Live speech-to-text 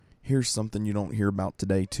Here's something you don't hear about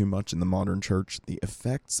today too much in the modern church: the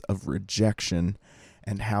effects of rejection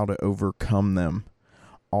and how to overcome them.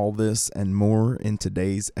 All this and more in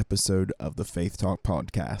today's episode of the Faith Talk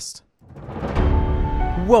Podcast.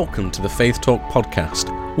 Welcome to the Faith Talk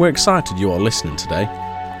Podcast. We're excited you are listening today.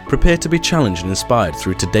 Prepare to be challenged and inspired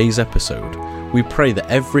through today's episode. We pray that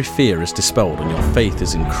every fear is dispelled and your faith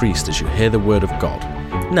is increased as you hear the Word of God.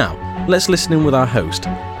 Now, let's listen in with our host,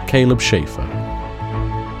 Caleb Schaefer.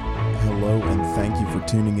 Hello, and thank you for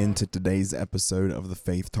tuning in to today's episode of the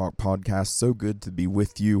Faith Talk Podcast. So good to be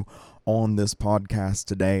with you on this podcast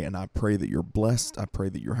today, and I pray that you're blessed. I pray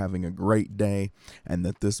that you're having a great day and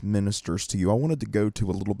that this ministers to you. I wanted to go to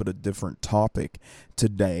a little bit of different topic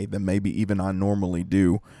today than maybe even I normally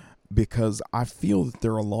do, because I feel that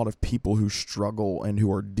there are a lot of people who struggle and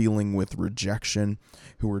who are dealing with rejection,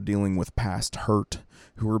 who are dealing with past hurt,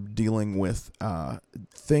 who are dealing with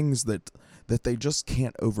things that they just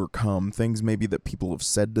can't overcome, things maybe that people have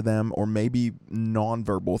said to them, or maybe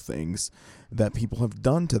nonverbal things that people have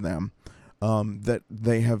done to them, that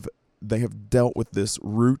they have dealt with this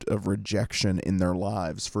root of rejection in their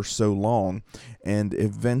lives for so long. And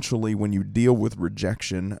eventually, when you deal with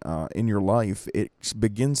rejection in your life, it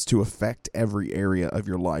begins to affect every area of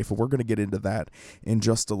your life. We're going to get into that in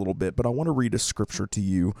just a little bit, but I want to read a scripture to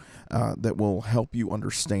you that will help you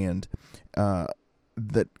understand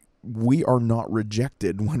that we are not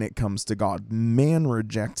rejected when it comes to God. Man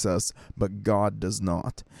rejects us, but God does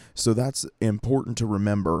not. So that's important to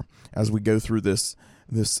remember as we go through this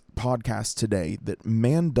podcast today, that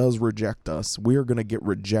man does reject us. We are going to get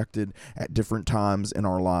rejected at different times in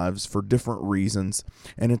our lives for different reasons.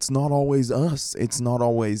 And it's not always us. It's not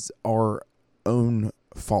always our own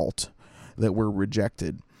fault that we're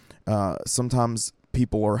rejected. Sometimes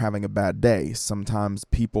people are having a bad day. Sometimes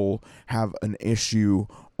people have an issue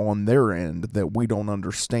on their end that we don't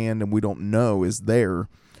understand and we don't know is there,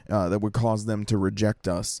 that would cause them to reject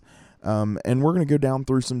us. And we're going to go down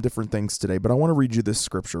through some different things today, but I want to read you this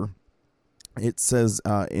scripture. It says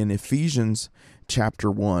in Ephesians chapter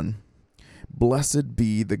 1, "Blessed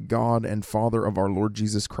be the God and Father of our Lord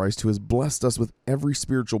Jesus Christ, who has blessed us with every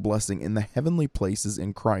spiritual blessing in the heavenly places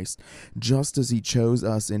in Christ, just as he chose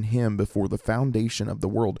us in him before the foundation of the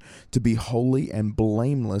world, to be holy and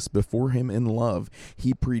blameless before him in love.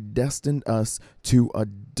 He predestined us to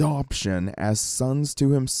adoption as sons to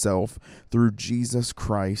himself through Jesus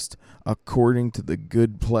Christ, according to the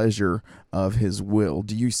good pleasure of his will."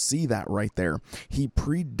 Do you see that right there? He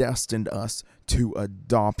predestined us to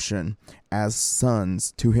adoption as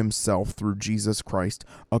sons to himself through Jesus Christ,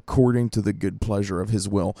 according to the good pleasure of his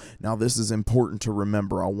will. Now, this is important to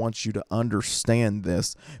remember. I want you to understand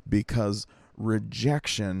this, because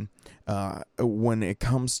rejection, when it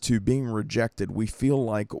comes to being rejected, we feel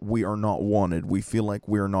like we are not wanted. We feel like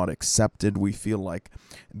we are not accepted. We feel like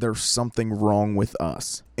there's something wrong with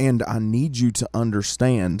us. And I need you to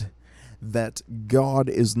understand that God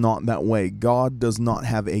is not that way. God does not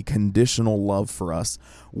have a conditional love for us.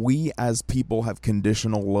 We as people have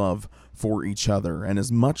conditional love for each other. And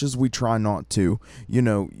as much as we try not to,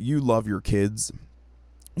 you love your kids,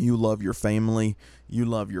 you love your family, you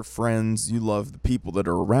love your friends, you love the people that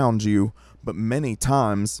are around you, but many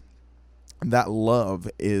times that love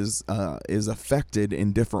is affected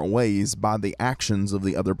in different ways by the actions of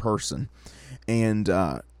the other person. And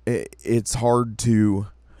it's hard to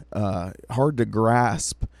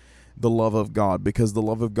grasp the love of God, because the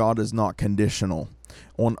love of God is not conditional.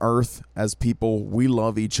 On earth, as people, we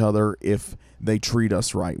love each other if they treat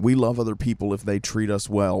us right. We love other people if they treat us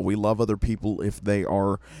well. We love other people if they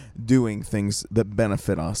are doing things that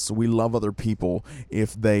benefit us. We love other people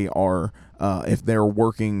if they're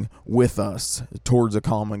working with us towards a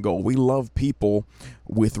common goal. We love people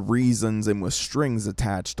with reasons and with strings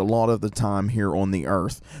attached a lot of the time here on the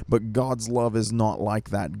earth. But God's love is not like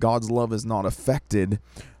that. God's love is not affected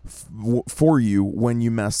for you when you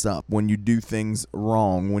mess up, when you do things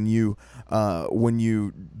wrong, when you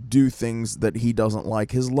do things that he doesn't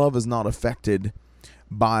like. His love is not affected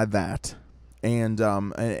by that. And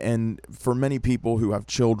for many people who have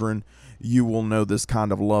children, you will know this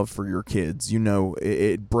kind of love for your kids.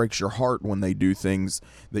 It breaks your heart when they do things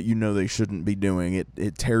that they shouldn't be doing.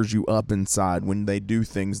 It tears you up inside when they do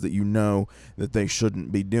things that that they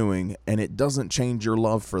shouldn't be doing, and it doesn't change your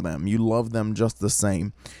love for them. You love them just the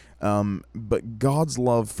same. But God's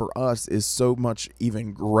love for us is so much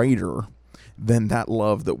even greater than that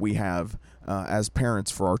love that we have as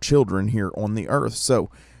parents for our children here on the earth.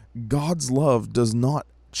 So God's love does not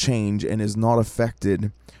change and is not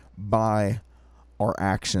affected by our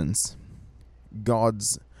actions.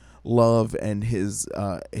 God's love and his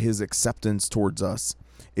acceptance towards us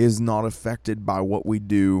is not affected by what we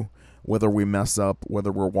do, whether we mess up,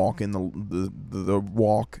 whether we're walking the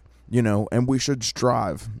walk, and we should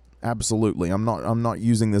strive. Absolutely. I'm not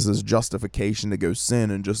using this as justification to go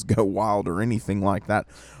sin and just go wild or anything like that.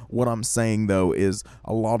 What I'm saying, though, is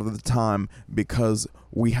a lot of the time, because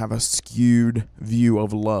we have a skewed view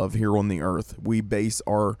of love here on the earth, we base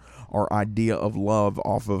our idea of love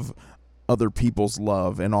off of other people's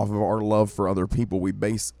love and off of our love for other people. We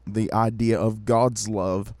base the idea of God's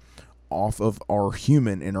love off of our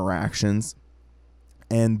human interactions,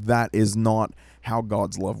 and that is not how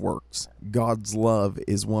God's love works. God's love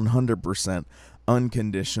is 100%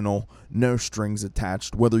 unconditional, no strings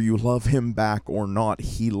attached. Whether you love him back or not,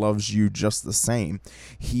 he loves you just the same.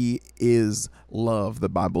 He is love, the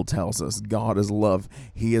Bible tells us. God is love.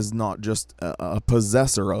 He is not just a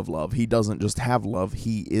possessor of love. He doesn't just have love.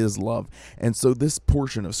 He is love. And so this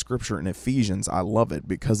portion of scripture in Ephesians, I love it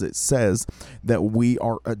because it says that we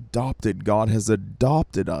are adopted. God has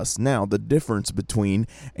adopted us. Now, the difference between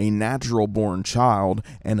a natural born child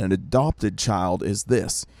and an adopted child is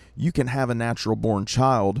this. You can have a natural born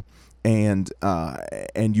child and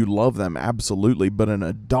you love them, absolutely, but an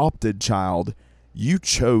adopted child, you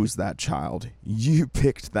chose that child. You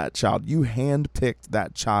picked that child. You handpicked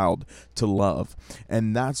that child to love.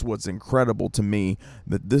 And that's what's incredible to me,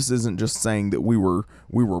 that this isn't just saying that we were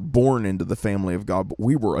born into the family of God, but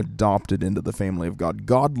we were adopted into the family of God.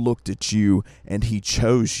 God looked at you and he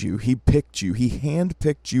chose you. He picked you. He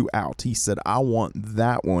handpicked you out. He said, I want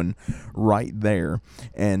that one right there.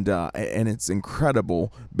 And it's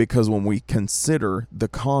incredible because when we consider the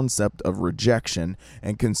concept of rejection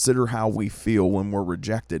and consider how we feel when we're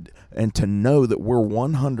rejected, and to know that we're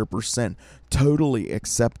 100% totally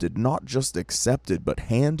accepted, not just accepted, but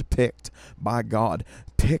handpicked by God,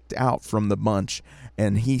 picked out from the bunch.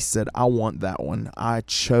 And he said, I want that one. I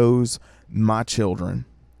chose my children.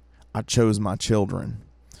 I chose my children.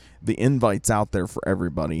 The invite's out there for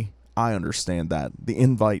everybody. I understand that. The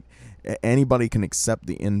invite, anybody can accept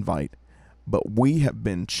the invite, but we have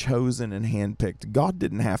been chosen and handpicked. God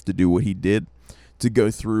didn't have to do what he did to go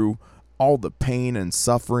through all the pain and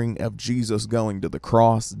suffering of Jesus going to the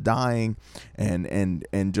cross, dying, and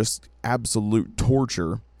just absolute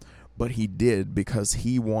torture. But he did because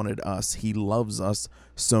he wanted us. He loves us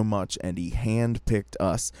so much, and he handpicked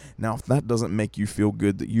us. Now, if that doesn't make you feel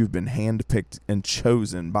good that you've been handpicked and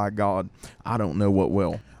chosen by God, I don't know what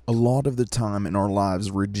will. A lot of the time in our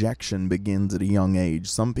lives, rejection begins at a young age.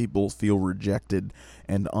 Some people feel rejected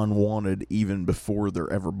and unwanted even before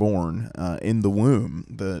they're ever born. In the womb,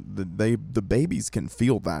 the babies can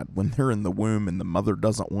feel that when they're in the womb, and the mother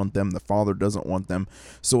doesn't want them, the father doesn't want them.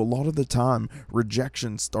 So a lot of the time,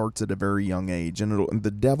 rejection starts at a very young age, and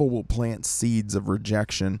the devil will plant seeds of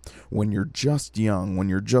rejection when you're just young, when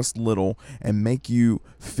you're just little, and make you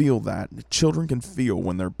feel that. Children can feel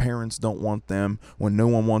when their parents don't want them, when no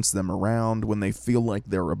one wants them around, when they feel like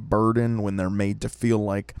they're a burden, when they're made to feel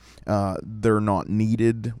like they're not needed,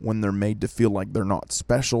 when they're made to feel like they're not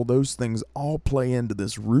special. Those things all play into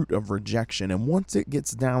this root of rejection. And once it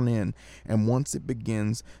gets down in, and once it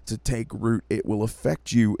begins to take root, it will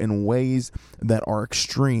affect you in ways that are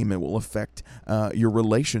extreme. It will affect your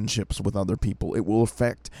relationships with other people. It will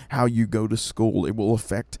affect how you go to school. It will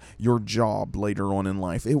affect your job later on in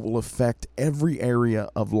life. It will affect every area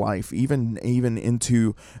of life, even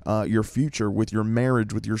into your future, with your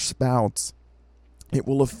marriage, with your spouse. It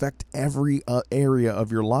will affect every area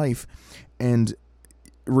of your life, and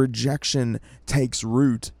rejection takes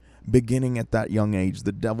root beginning at that young age.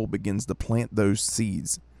 The devil begins to plant those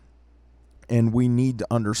seeds, and we need to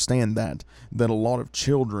understand that a lot of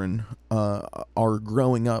children are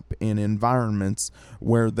growing up in environments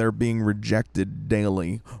where they're being rejected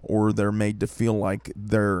daily, or they're made to feel like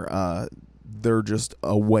they're just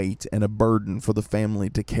a weight and a burden for the family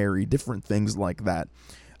to carry, different things like that.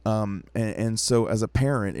 And so as a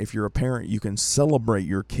parent, if you're a parent, you can celebrate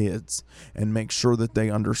your kids and make sure that they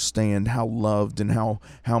understand how loved and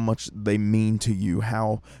how much they mean to you,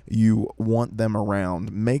 how you want them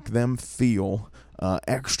around. Make them feel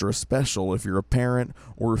extra special if you're a parent,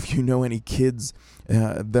 or if you know any kids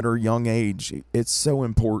that are young age. It's so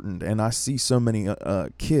important. And I see so many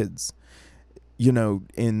kids,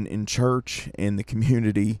 in church, in the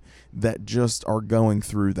community, that just are going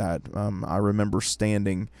through that. I remember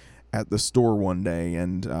standing at the store one day,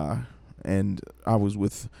 and I was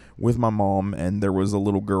with my mom, and there was a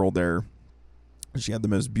little girl there. She had the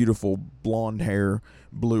most beautiful blonde hair,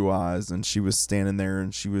 blue eyes, and she was standing there,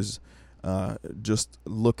 and she was just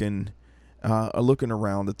looking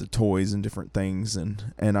around at the toys and different things,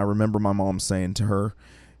 and I remember my mom saying to her,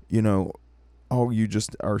 oh, you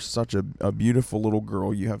just are such a beautiful little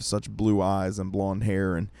girl. You have such blue eyes and blonde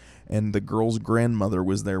hair. And the girl's grandmother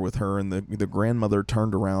was there with her, and the grandmother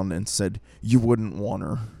turned around and said, you wouldn't want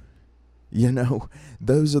her. You know,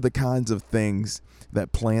 those are the kinds of things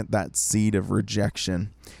that plant that seed of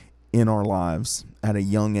rejection in our lives at a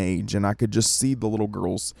young age. And I could just see the little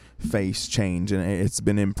girl's face change, and it's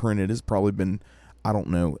been imprinted. It's probably been, I don't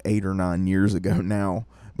know, 8 or 9 years ago now,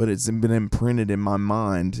 but it's been imprinted in my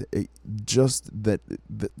mind. Just that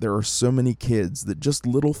there are so many kids that just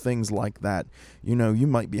little things like that, you know, you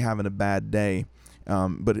might be having a bad day,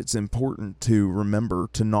 but it's important to remember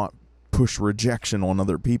to not push rejection on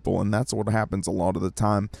other people. And that's what happens a lot of the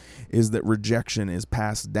time, is that rejection is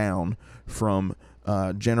passed down from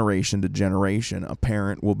generation to generation. A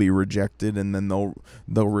parent will be rejected, and then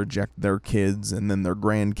they'll reject their kids, and then their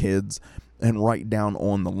grandkids, and right down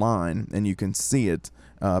on the line. And you can see it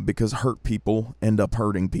because hurt people end up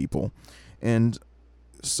hurting people. And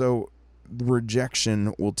so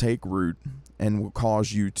rejection will take root and will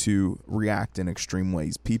cause you to react in extreme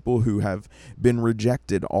ways. People who have been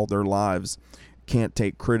rejected all their lives can't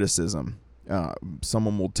take criticism.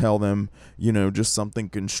 Someone will tell them, you know, just something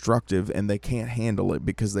constructive, and they can't handle it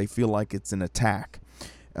because they feel like it's an attack.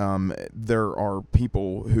 There are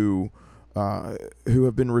people who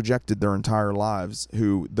have been rejected their entire lives,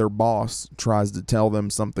 who their boss tries to tell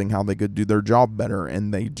them something, how they could do their job better,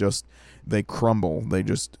 and they crumble. They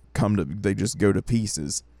just go to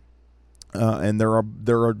pieces. And there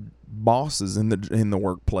are bosses in the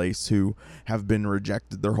workplace who have been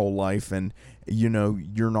rejected their whole life, and you know,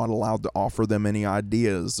 you're not allowed to offer them any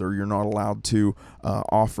ideas, or you're not allowed to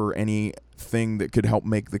offer anything that could help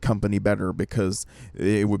make the company better, because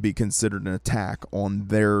it would be considered an attack on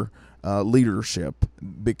their leadership,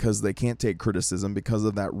 because they can't take criticism because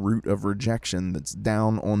of that root of rejection that's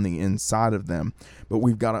down on the inside of them. But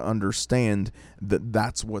we've got to understand that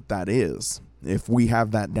that's what that is. If we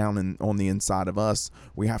have that down on the inside of us,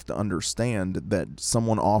 we have to understand that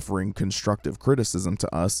someone offering constructive criticism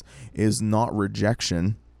to us is not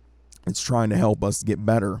rejection. It's trying to help us get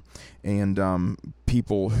better. And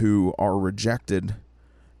people who are rejected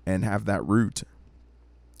and have that root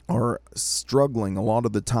are struggling a lot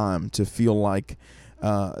of the time to feel like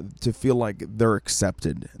they're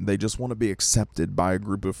accepted. They just want to be accepted by a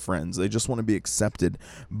group of friends. They just want to be accepted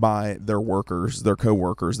by their workers, their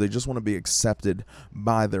coworkers. They just want to be accepted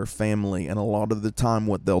by their family. And a lot of the time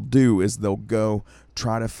what they'll do is they'll go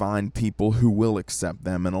try to find people who will accept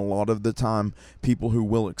them. And a lot of the time, people who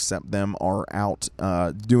will accept them are out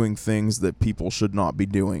doing things that people should not be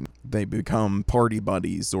doing. They become party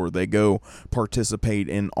buddies, or they go participate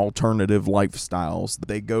in alternative lifestyles.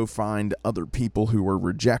 They go find other people who were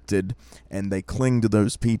rejected, and they cling to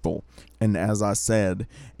those people. And as I said,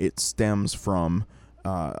 it stems from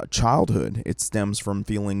childhood. It stems from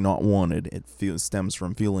feeling not wanted. It stems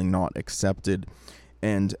from feeling not accepted.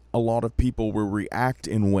 And a lot of people will react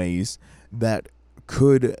in ways that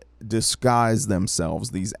could disguise themselves.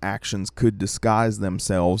 These actions could disguise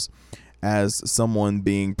themselves as someone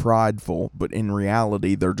being prideful, but in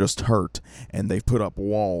reality, they're just hurt, and they've put up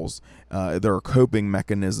walls. There are coping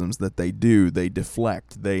mechanisms that they do. They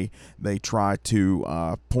deflect. They try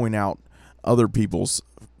to point out other people's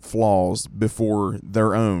flaws before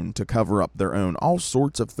their own, to cover up their own, all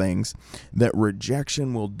sorts of things that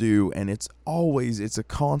rejection will do. And it's a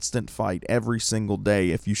constant fight every single day.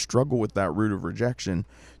 If you struggle with that root of rejection,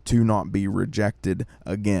 to not be rejected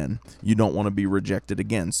again. You don't want to be rejected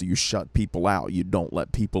again, so you shut people out. You don't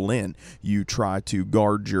let people in. You try to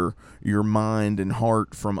guard your mind and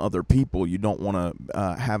heart from other people. You don't want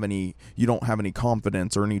to have any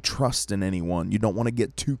confidence or any trust in anyone. You don't want to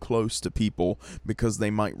get too close to people because they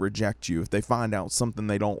might reject you. If they find out something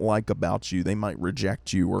they don't like about you, they might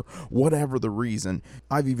reject you, or whatever the reason.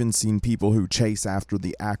 I've even seen people who chase after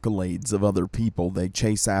the accolades of other people. They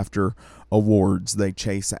chase after awards. They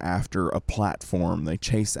chase after a platform. They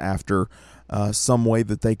chase after some way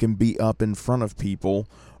that they can be up in front of people,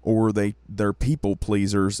 or they're people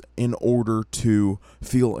pleasers in order to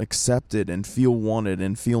feel accepted and feel wanted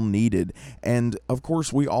and feel needed. And of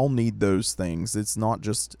course, we all need those things. It's not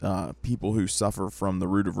just people who suffer from the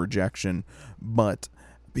root of rejection, but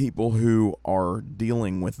people who are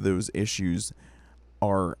dealing with those issues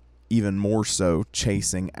are even more so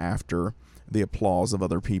chasing after the applause of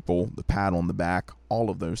other people, the pat on the back, all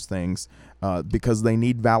of those things, because they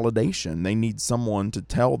need validation. They need someone to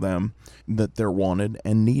tell them that they're wanted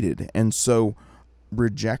and needed. And so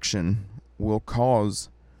rejection will cause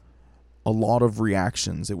a lot of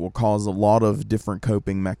reactions. It will cause a lot of different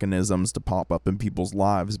coping mechanisms to pop up in people's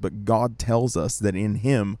lives. But God tells us that in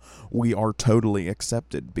Him we are totally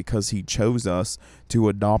accepted because He chose us to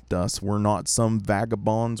adopt us. We're not some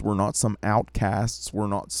vagabonds. We're not some outcasts. We're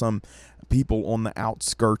not some people on the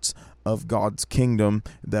outskirts of God's kingdom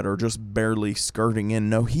that are just barely skirting in.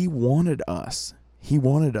 No, He wanted us. He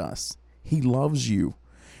wanted us. He loves you.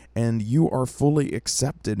 And you are fully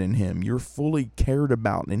accepted in Him. You're fully cared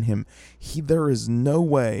about in Him. There is no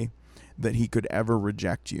way that He could ever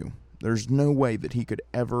reject you. There's no way that He could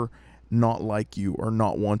ever not like you or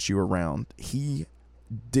not want you around. He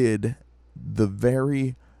did the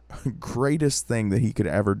very greatest thing that He could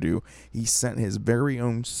ever do. He sent His very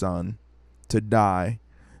own Son to die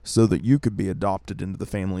so that you could be adopted into the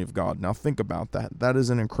family of God. Now think about that. That is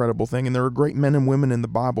an incredible thing. And there are great men and women in the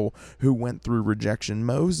Bible who went through rejection.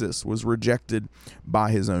 Moses was rejected by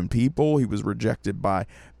his own people. He was rejected by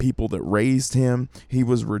people that raised him. He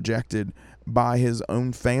was rejected by his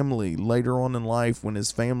own family. Later on in life, when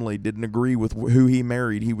his family didn't agree with who he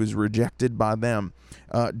married, he was rejected by them.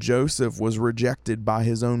 Joseph was rejected by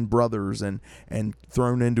his own brothers and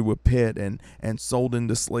thrown into a pit and sold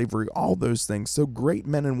into slavery, all those things. So great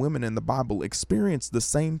men and women in the Bible experienced the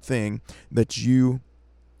same thing that you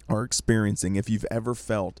are experiencing. If you've ever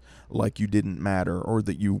felt like you didn't matter, or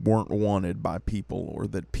that you weren't wanted by people, or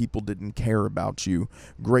that people didn't care about you,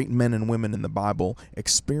 great men and women in the Bible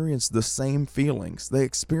experienced the same feelings. They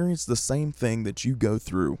experienced the same thing that you go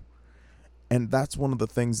through. And that's one of the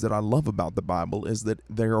things that I love about the Bible, is that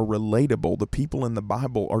they are relatable. The people in the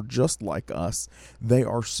Bible are just like us. They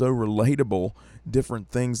are so relatable, different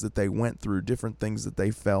things that they went through, different things that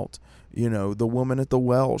they felt. You know, the woman at the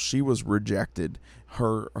well, she was rejected.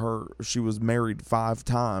 She was married 5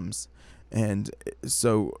 times. And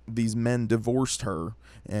so these men divorced her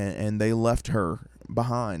and they left her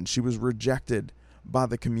behind. She was rejected by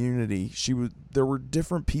the community. There were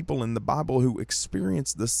different people in the Bible who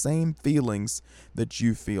experienced the same feelings that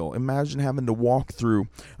you feel. Imagine having to walk through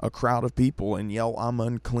a crowd of people and yell, I'm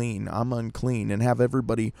unclean, and have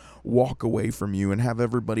everybody walk away from you and have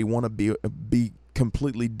everybody want to be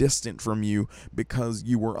completely distant from you because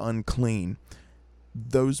you were unclean.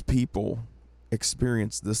 Those people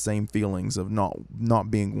experienced the same feelings of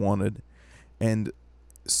not being wanted. And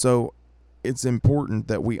so it's important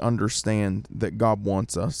that we understand that God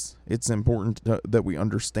wants us. It's important that we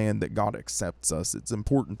understand that God accepts us. It's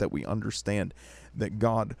important that we understand that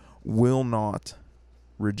God will not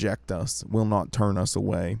reject us, will not turn us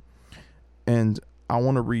away. And I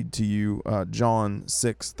want to read to you John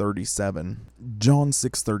 6:37. John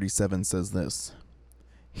 6:37 says this: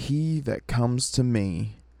 He that comes to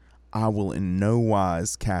me, I will in no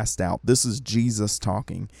wise cast out. This is Jesus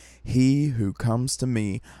talking. He who comes to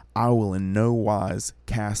me, I will in no wise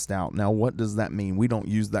cast out. Now, what does that mean? We don't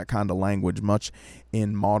use that kind of language much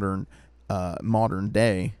in modern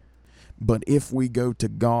day. But if we go to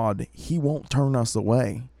God, He won't turn us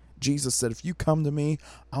away. Jesus said, if you come to me,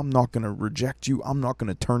 I'm not going to reject you. I'm not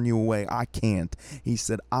going to turn you away. I can't. He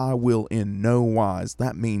said, I will in no wise.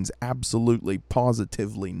 That means absolutely,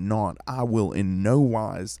 positively not. I will in no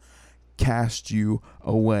wise cast you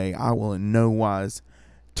away. I will in no wise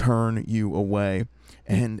turn you away.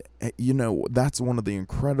 And, you know, that's one of the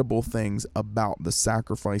incredible things about the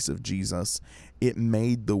sacrifice of Jesus. It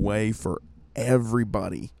made the way for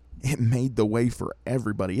everybody. It made the way for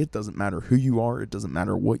everybody. It doesn't matter who you are. It doesn't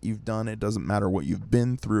matter what you've done. It doesn't matter what you've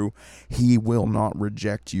been through. He will not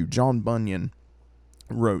reject you. John Bunyan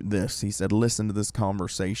wrote this. He said, listen to this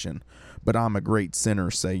conversation. But I'm a great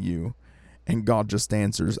sinner, say you. And God just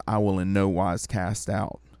answers, I will in no wise cast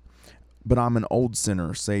out. But I'm an old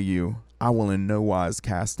sinner, say you. I will in no wise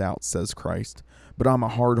cast out, says Christ. But I'm a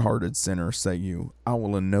hard-hearted sinner, say you. I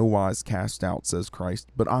will in no wise cast out, says Christ.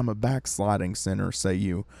 But I'm a backsliding sinner, say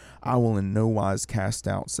you. I will in no wise cast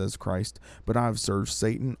out, says Christ. But I've served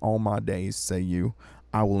Satan all my days, say you.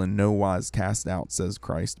 I will in no wise cast out, says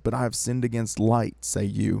Christ. But I have sinned against light, say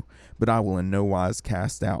you. But I will in no wise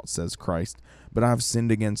cast out, says Christ. But I have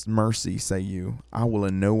sinned against mercy, say you. I will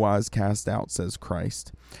in no wise cast out, says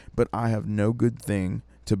Christ. But I have no good thing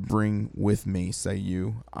to bring with me, say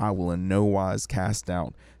you. I will in no wise cast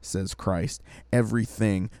out, says Christ.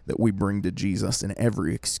 Everything that we bring to Jesus, and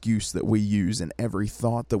every excuse that we use, and every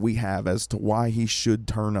thought that we have as to why He should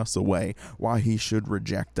turn us away, why He should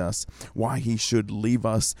reject us, why He should leave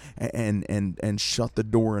us and shut the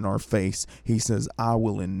door in our face, He says, I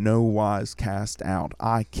will in no wise cast out.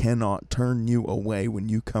 I cannot turn you away when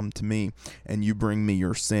you come to me and you bring me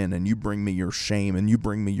your sin and you bring me your shame and you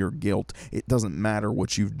bring me your guilt. It doesn't matter what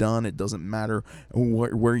what you've done. It doesn't matter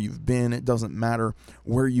where you've been. It doesn't matter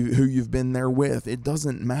who you've been there with. It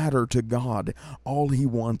doesn't matter to God. All he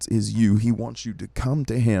wants is you. He wants you to come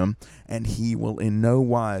to him, and he will in no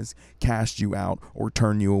wise cast you out or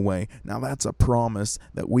turn you away. Now that's a promise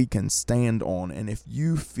that we can stand on. And if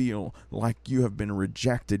you feel like you have been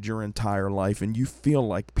rejected your entire life, and you feel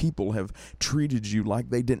like people have treated you like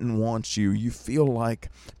they didn't want you, you feel like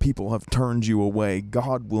people have turned you away,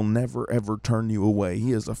 God will never ever turn you away.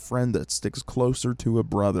 He is a friend that sticks closer to a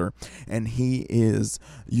brother, and he is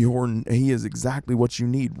exactly what you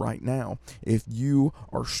need right now. If you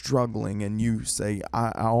are struggling and you say,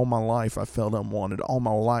 all my life I felt unwanted, all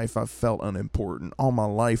my life I felt unimportant, all my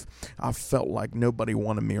life I felt like nobody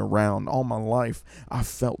wanted me around, all my life I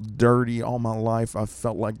felt dirty, all my life I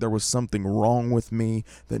felt like there was something wrong with me,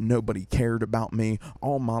 that nobody cared about me,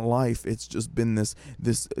 all my life it's just been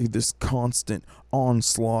this constant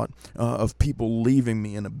onslaught of people leaving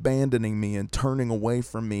me and abandoning me and turning away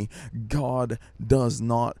from me. God does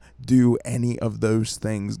not do any of those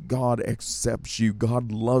things. God accepts you.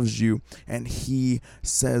 God loves you, and he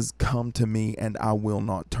says, come to me and I will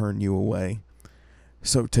not turn you away.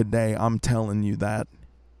 So today I'm telling you that,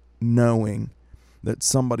 knowing that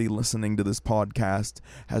somebody listening to this podcast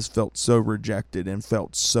has felt so rejected and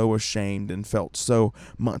felt so ashamed and felt so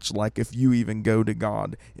much like if you even go to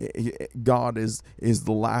God, God is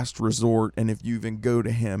the last resort, and if you even go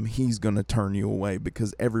to him, he's going to turn you away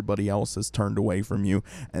because everybody else has turned away from you,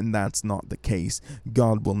 and that's not the case.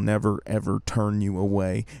 God will never ever turn you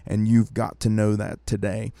away, and you've got to know that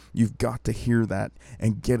today. You've got to hear that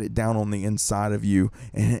and get it down on the inside of you,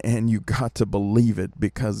 and you got to believe it,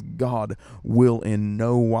 because God will in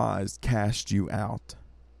no wise cast you out.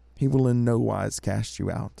 He will in no wise cast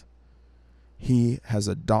you out. He has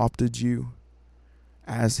adopted you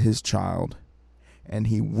as his child, and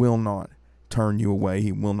he will not turn you away.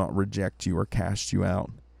 He will not reject you or cast you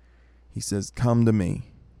out. He says, come to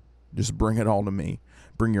me. Just bring it all to me.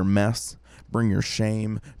 Bring your mess. Bring your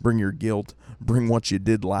shame. Bring your guilt. Bring what you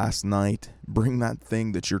did last night. Bring that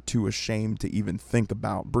thing that you're too ashamed to even think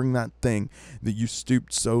about. Bring that thing that you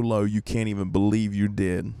stooped so low you can't even believe you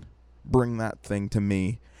did. Bring that thing to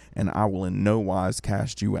me, and I will in no wise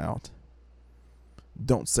cast you out.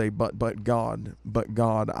 Don't say, but God,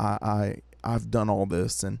 I've done all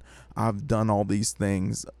this, and I've done all these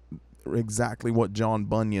things. Exactly what John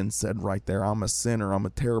Bunyan said right there. I'm a sinner. I'm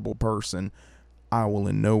a terrible person. I will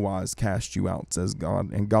in no wise cast you out, says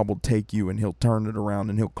God. And God will take you, and he'll turn it around,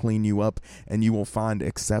 and he'll clean you up, and you will find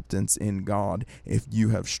acceptance in God. If you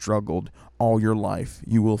have struggled all your life,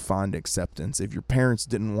 you will find acceptance. If your parents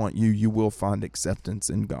didn't want you, you will find acceptance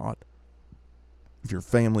in God. If your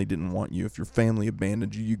family didn't want you, if your family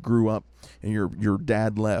abandoned you, you grew up and your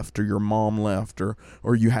dad left, or your mom left, or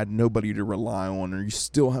you had nobody to rely on, or you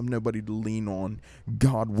still have nobody to lean on,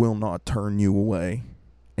 God will not turn you away.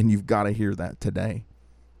 And you've got to hear that today.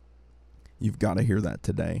 You've got to hear that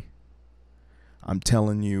today. I'm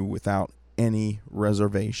telling you without any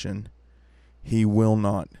reservation, he will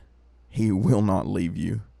not leave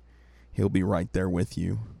you. He'll be right there with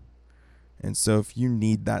you. And so if you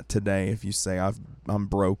need that today, if you say, I'm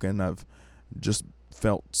broken, I've just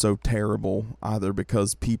felt so terrible, either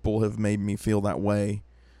because people have made me feel that way,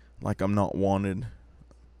 like I'm not wanted,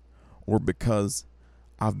 or because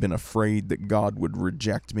I've been afraid that God would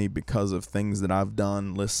reject me because of things that I've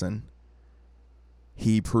done. Listen,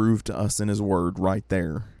 he proved to us in his word right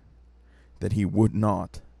there that he would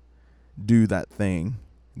not do that thing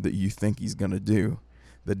that you think he's going to do.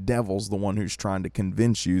 The devil's the one who's trying to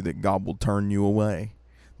convince you that God will turn you away,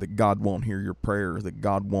 that God won't hear your prayer, that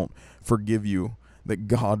God won't forgive you, that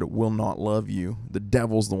God will not love you. The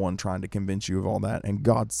devil's the one trying to convince you of all that. And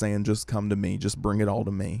God's saying, just come to me. Just bring it all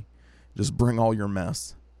to me. Just bring all your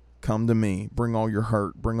mess. Come to me. Bring all your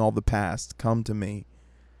hurt. Bring all the past. Come to me.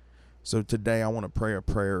 So today I want to pray a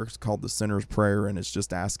prayer. It's called the Sinner's Prayer, and it's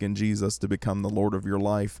just asking Jesus to become the Lord of your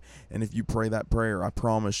life. And if you pray that prayer, I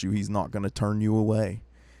promise you he's not going to turn you away.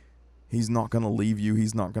 He's not going to leave you.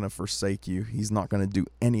 He's not going to forsake you. He's not going to do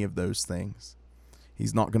any of those things.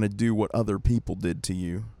 He's not going to do what other people did to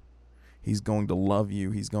you. He's going to love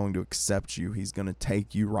you. He's going to accept you. He's going to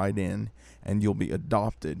take you right in, and you'll be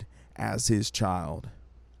adopted as his child.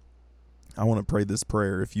 I want to pray this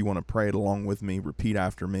prayer. If you want to pray it along with me, repeat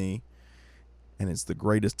after me. And it's the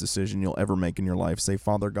greatest decision you'll ever make in your life. Say,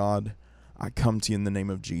 Father God, I come to you in the name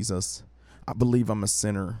of Jesus. I believe I'm a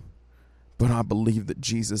sinner, but I believe that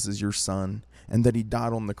Jesus is your son, and that he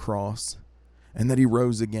died on the cross, and that he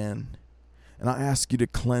rose again. And I ask you to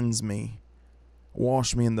cleanse me.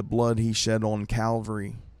 Wash me in the blood he shed on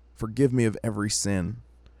Calvary. Forgive me of every sin.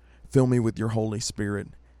 Fill me with your Holy Spirit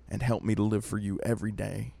and help me to live for you every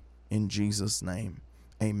day. In Jesus' name,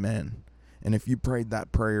 amen. And if you prayed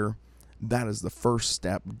that prayer, that is the first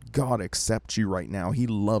step. God accepts you right now. He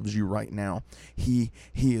loves you right now. He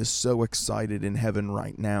is so excited in heaven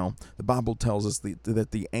right now. The Bible tells us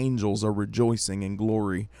that the angels are rejoicing in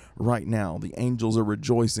glory right now. The angels are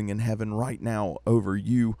rejoicing in heaven right now over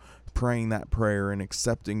you praying that prayer and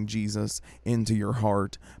accepting Jesus into your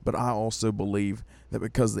heart. But I also believe that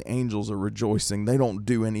because the angels are rejoicing, they don't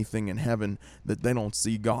do anything in heaven that they don't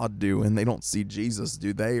see God do and they don't see Jesus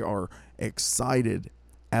do. They are excited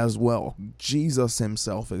as well. Jesus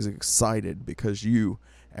himself is excited because you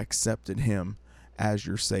accepted him as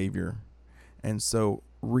your Savior. And so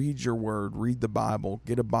read your word, read the Bible,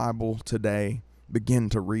 get a Bible today, begin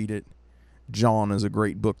to read it. John is a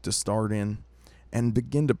great book to start in, and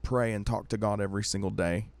begin to pray and talk to God every single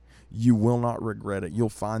day. You will not regret it. You'll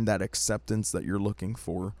find that acceptance that you're looking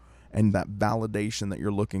for and that validation that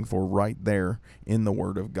you're looking for right there in the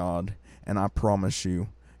Word of God. And I promise you,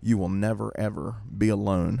 you will never, ever be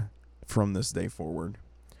alone from this day forward.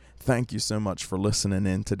 Thank you so much for listening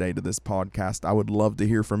in today to this podcast. I would love to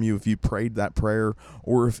hear from you if you prayed that prayer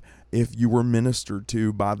or if you were ministered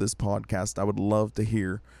to by this podcast. I would love to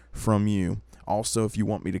hear from you. Also, if you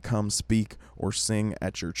want me to come speak or sing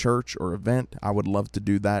at your church or event, I would love to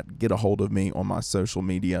do that. Get a hold of me on my social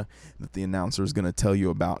media that the announcer is going to tell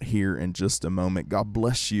you about here in just a moment. God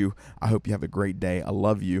bless you. I hope you have a great day. I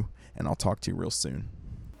love you, and I'll talk to you real soon.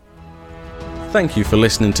 Thank you for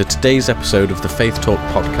listening to today's episode of the Faith Talk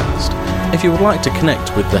podcast. If you would like to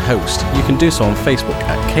connect with the host, you can do so on Facebook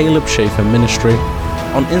at Caleb Schaefer Ministry,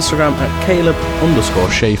 on Instagram at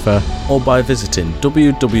Caleb_Schaefer, or by visiting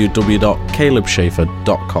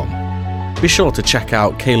www.calebschaefer.com. Be sure to check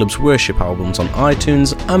out Caleb's worship albums on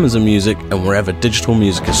iTunes, Amazon Music, and wherever digital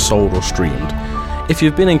music is sold or streamed. If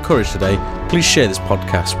you've been encouraged today, please share this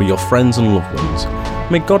podcast with your friends and loved ones.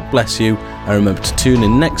 May God bless you, and remember to tune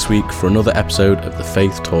in next week for another episode of the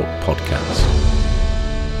Faith Talk podcast.